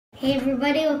Hey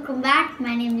everybody, welcome back.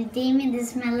 My name is Damian. This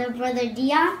is my little brother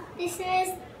Deion. This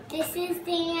is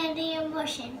Damian and Deion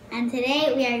Motion. And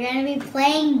today we are going to be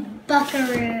playing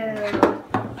Buckaroo.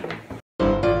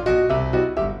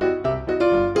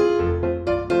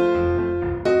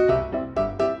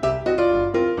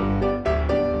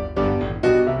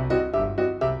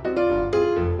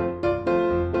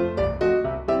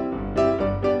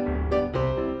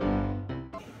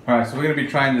 Alright, so we're going to be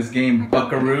trying this game,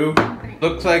 Buckaroo.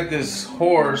 Looks like this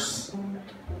horse.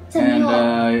 It's a mule.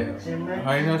 How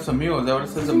do you know it's a mule? Is that what it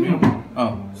says, a mule?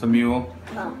 Oh, it's a mule.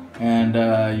 Oh.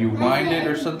 And you wind it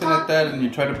or something like that, and you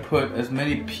try to put as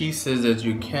many pieces as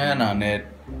you can on it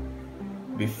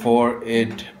before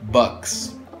it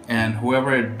bucks. And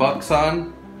whoever it bucks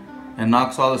on and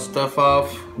knocks all the stuff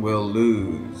off will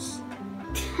lose.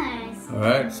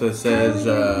 Alright, so it says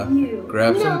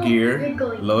grab some gear,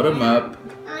 load them up.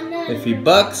 If he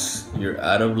bucks, you're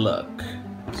out of luck.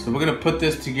 So we're gonna put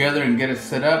this together and get it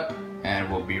set up, and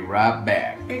we'll be right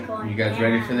back. You guys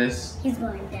ready for this? He's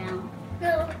going down.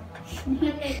 No.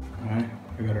 Alright,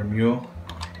 we got our mule.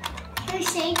 Can you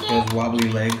shake He has it? wobbly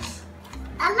legs.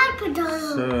 I like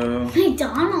McDonald's. So,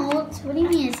 McDonald's? What do you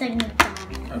mean it's like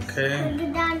McDonald's? okay.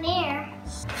 Look down there.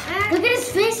 Look at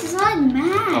his face, he's all like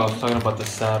mad. Oh, I was talking about the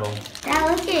saddle.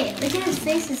 Dad, look at his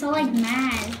face, it's all like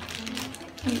mad.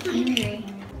 He's angry.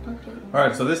 Okay.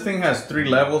 Alright, so this thing has 3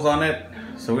 levels on it.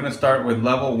 So we're gonna start with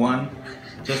level 1,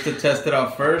 just to test it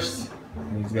out first.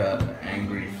 He's got an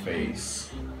angry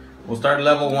face. We'll start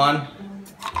level 1.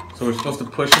 So we're supposed to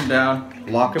push him down,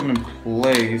 lock him in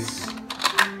place.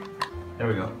 There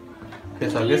we go. Okay,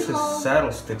 so I guess his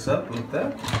saddle sticks up like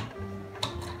that.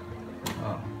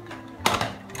 Oh.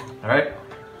 Alright.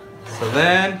 So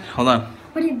then, hold on.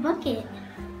 What did bucket?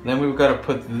 Then we've got to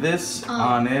put this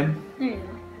on him. There you go.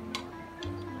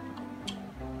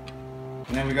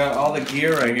 And then we got all the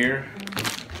gear right here.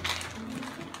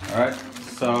 Alright,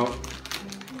 so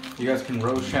you guys can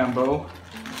Rochambeau.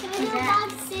 Can we do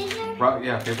rock, scissors? Rock,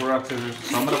 yeah, paper, rock, scissors.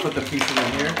 So I'm gonna put the pieces in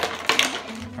here.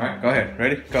 Alright, go ahead.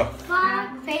 Ready? Go.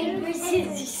 Rock, paper,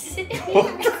 scissors.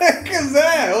 What the heck is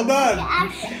that? Hold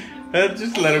on.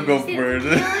 Just let him go He first.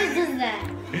 always does that.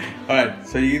 Alright,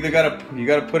 so you either gotta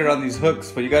put it on these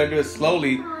hooks, but you gotta do it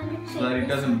slowly so that he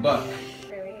doesn't buck.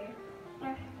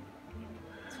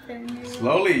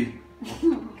 Slowly.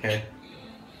 Okay.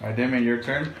 Alright, Damian, your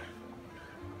turn.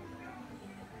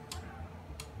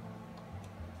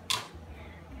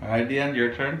 Alright, Deion,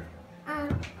 your turn.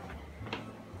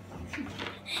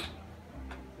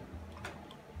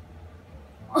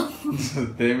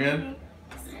 Damian.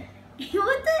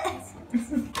 What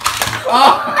the?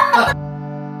 Oh!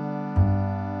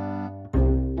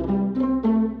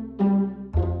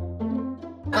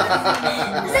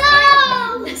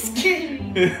 No! That scared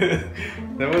me.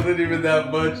 That wasn't even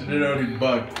that much, and it already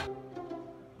bucked.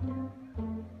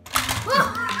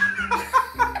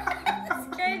 That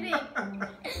scared me.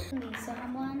 So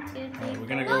 1, 2, 3. We're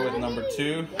gonna go with number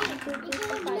 2.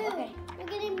 Okay. I'm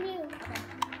getting blue.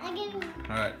 I'm getting.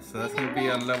 Alright, so that's gonna be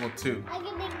on level 2. I'm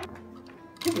getting.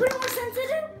 You put it more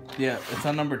sensitive? Yeah, it's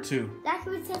on number 2. That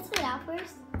could sensitive out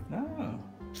first. No,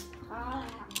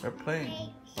 they're playing.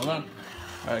 Hold on.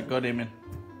 Alright, go, Damian.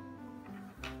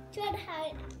 Try to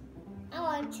hide. I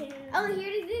want to. Oh, he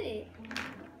already did it.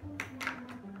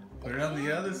 Put it on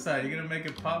the other side. You're gonna make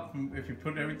it pop if you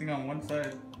put everything on one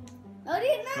side. Oh,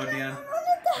 Go, no, Deion.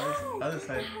 not that. Other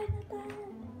side.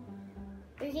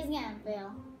 He's gonna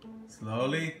fail.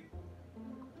 Slowly.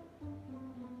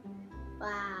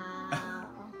 Wow.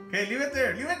 Okay, leave it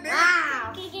there. Leave it there.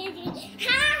 Wow. Scared me.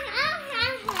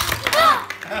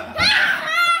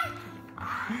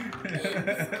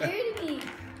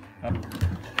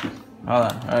 Hold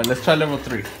on. Alright, let's try level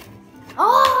 3.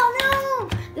 Oh no!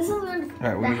 This is one.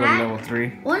 Alright, we're gonna go to level 3.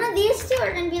 One of these two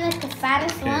are gonna be like the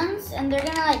fattest Okay. ones, and they're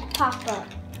gonna like pop up.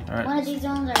 Alright. One of these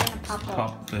ones are gonna pop up.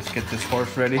 Pop. Let's get this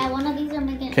horse ready. Yeah, one of these are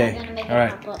gonna make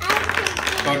Alright. it pop up.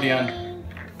 Go, Deion.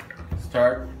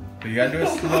 Start. But you gotta do it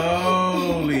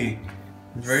slowly.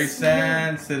 It's very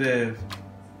sensitive.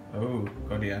 Oh,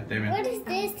 go, Deion. Damian. What is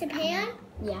this? The pan?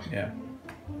 Yeah. Yeah.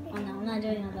 Oh no, I'm not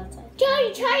doing it on that side.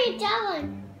 Try it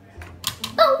down.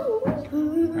 Oh!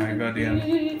 Alright, go,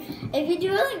 Deion. If you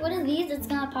do like one of these, it's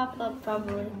gonna pop up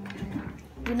probably.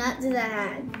 Do not do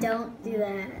that. Don't do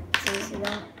that. Seriously,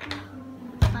 don't.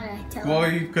 Alright, tell Well,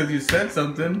 him. because you said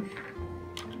something.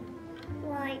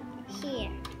 Right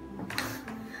here.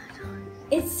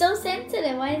 It's so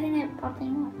sensitive. Why isn't it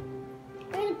popping up?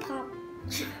 Where to pop?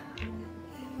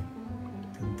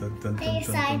 Dun, dun, Take a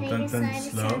side, take a side,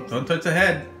 Slow. side. Don't touch the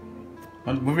head.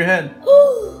 Move your head.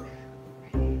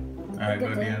 Alright,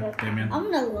 go Damian.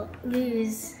 I'm gonna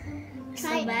lose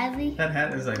so badly. That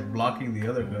hat is like blocking the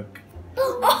other hook.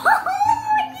 Oh,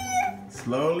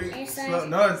 Slowly. No,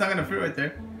 it's not gonna fit right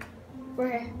there.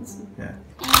 Where? Yeah.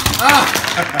 Ah!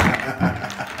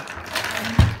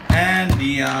 And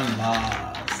Deion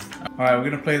lost. Alright, we're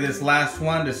gonna play this last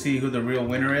one to see who the real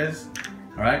winner is.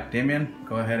 Alright, Damian,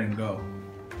 go ahead and go.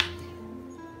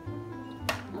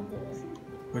 I'll do this.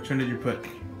 Which one did you put?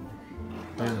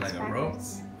 What is it, like a rope?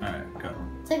 Alright, go.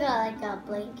 It's like a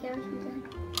blanket or something.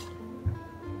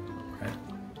 Alright,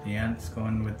 Deian's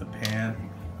going with the pan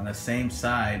on the same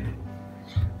side.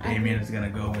 Damian is gonna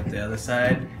go with the other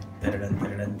side.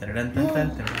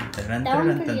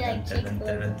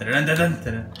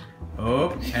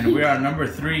 Oh, and we are number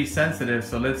 3 sensitive,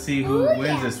 so let's see who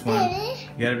wins this one.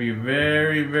 You gotta be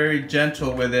very, very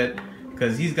gentle with it,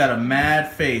 because he's got a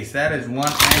mad face. That is one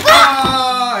angle.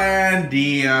 Oh, and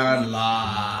Deion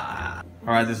lost.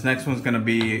 Alright, this next one's gonna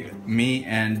be me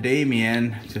and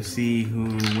Damian to see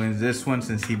who wins this one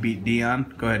since he beat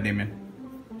Deion. Go ahead, Damian.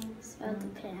 Start the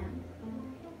pan.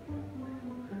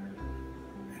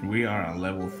 And we are on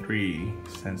level 3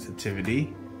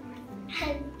 sensitivity.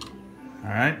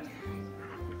 Alright.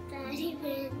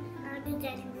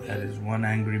 That is one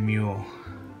angry mule.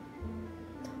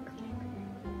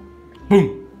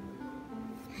 Boom!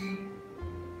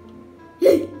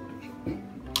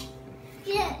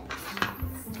 Yeah.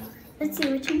 Let's see,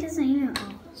 which one doesn't even...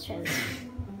 Oh, let's try this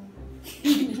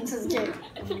one. This is good.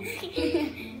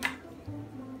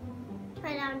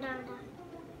 Down.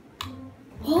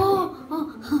 Oh.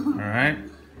 Alright.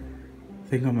 I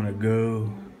think I'm gonna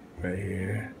go right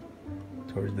here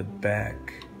towards the back.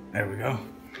 There we go.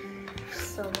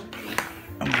 So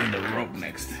I'm doing the rope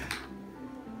next.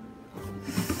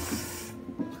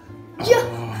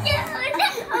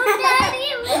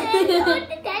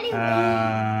 Daddy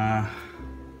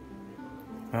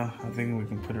Well, I think we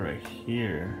can put it right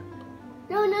here.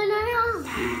 No. You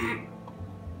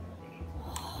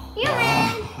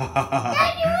win.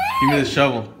 Give me the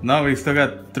shovel. No, we still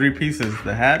got 3 pieces.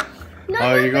 The hat?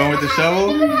 No, you're going with the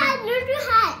shovel? No hat.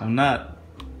 I'm not.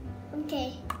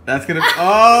 Okay. That's gonna.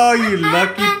 Oh, you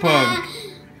lucky punk.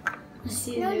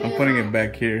 see. I'm putting it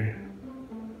back here.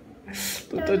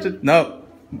 Don't touch it. No.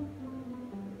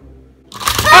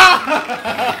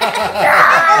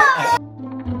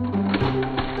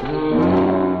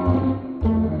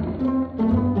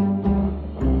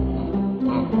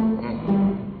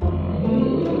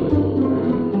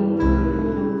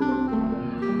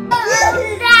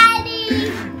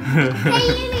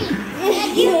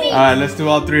 Alright, let's do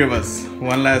all 3 of us.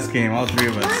 One last game, all 3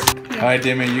 of us. Alright,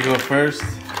 Damian, you go first.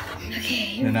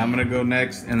 Okay. Then I'm gonna go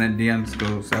next, and then Deion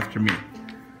goes after me.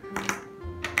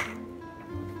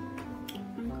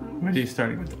 Where are you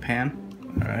starting with the pan?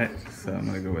 Alright, so I'm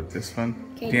gonna go with this one.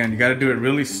 Okay. Deion, you gotta do it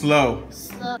really slow.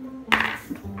 Slow.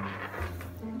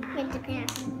 With the pan.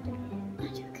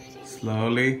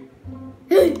 Slowly.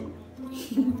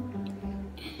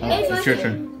 It's your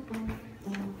turn.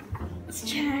 Let's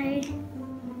try.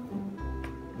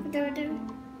 Do. You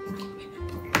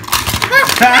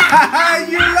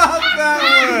lost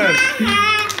that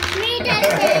Me, Daddy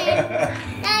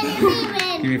win.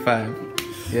 one! Give me 5.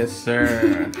 Yes,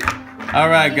 sir.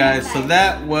 Alright, guys, so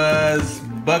that was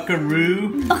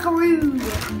Buckaroo. Buckaroo.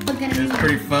 It's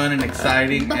pretty fun and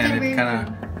exciting, and it kind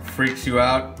of freaks you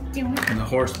out when the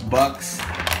horse bucks.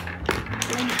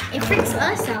 It freaks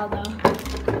us out though.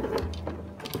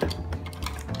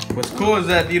 What's cool is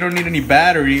that you don't need any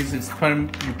batteries. It's you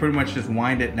pretty much just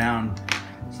wind it down,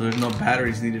 so there's no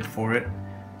batteries needed for it.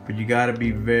 But you gotta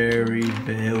be very,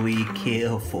 very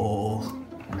careful.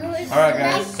 Alright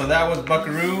guys, so that was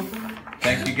Buckaroo.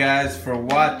 Thank you guys for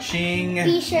watching.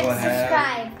 Be sure to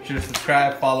subscribe. Be sure to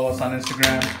subscribe, follow us on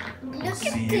Instagram. We'll Look see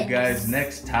at you this. guys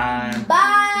next time.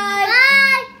 Bye.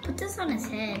 Bye. Put this on his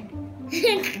head.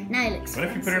 Now it looks. What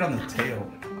if you put it on the tail?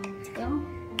 Tail?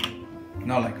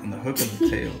 No, like on the hook of the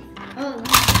tail. Oh.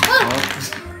 Oh.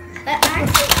 That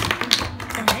actually. What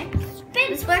the heck?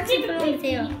 Let's watch it put on the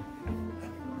tail.